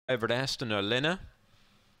Over at Aston O'Lena.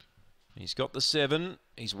 He's got the 7.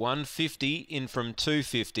 He's 150 in from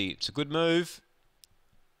 250. It's a good move.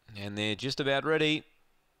 And they're just about ready.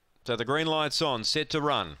 So the green light's on, set to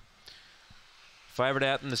run. Favourite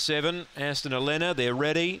out in the 7, Aston O'Lena. They're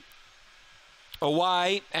ready.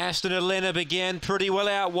 Away, Aston O'Lena began pretty well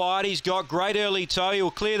out wide. He's got great early toe. He'll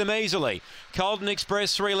clear them easily. Colton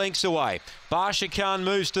Express 3 lengths away. Barsha Khan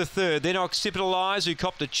moves to 3rd. Then Occipital who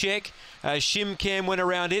copped a check. Shimcam went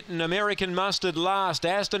around it, and American Mustard last.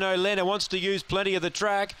 Aston O'Lena wants to use plenty of the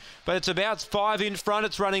track, but it's about 5 in front.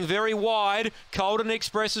 It's running very wide. Colton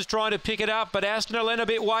Express is trying to pick it up, but Aston O'Lena a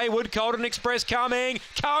bit wayward. Colton Express coming.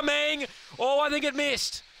 Oh, I think it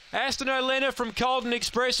missed. Aston O'Lena from Colton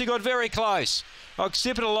Express, he got very close.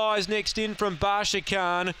 Occipital Eyes next in from Barsha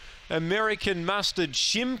Khan. American Mustard,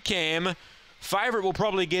 Shimcam. Favourite will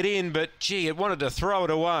probably get in, but gee, it wanted to throw it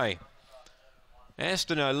away.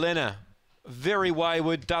 Aston O'Lena, very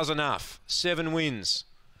wayward, does enough. 7 wins.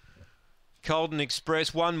 Colton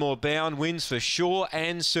Express, 1 more bound, wins for sure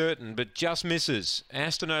and certain, but just misses.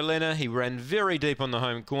 Aston O'Lena, he ran very deep on the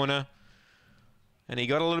home corner. And he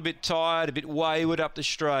got a little bit tired, a bit wayward up the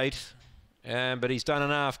straight. But he's done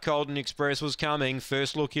enough. Colton Express was coming.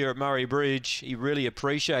 First look here at Murray Bridge. He really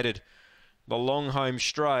appreciated the long home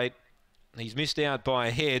straight. He's missed out by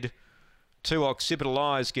a head. 2 Occipital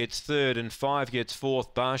Eyes gets 3rd and 5 gets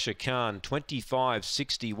 4th. Barsha Khan,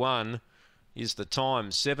 25.61 is the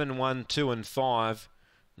time. 7, 1, 2 and 5.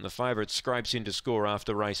 And the favourite scrapes into score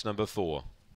after race number 4.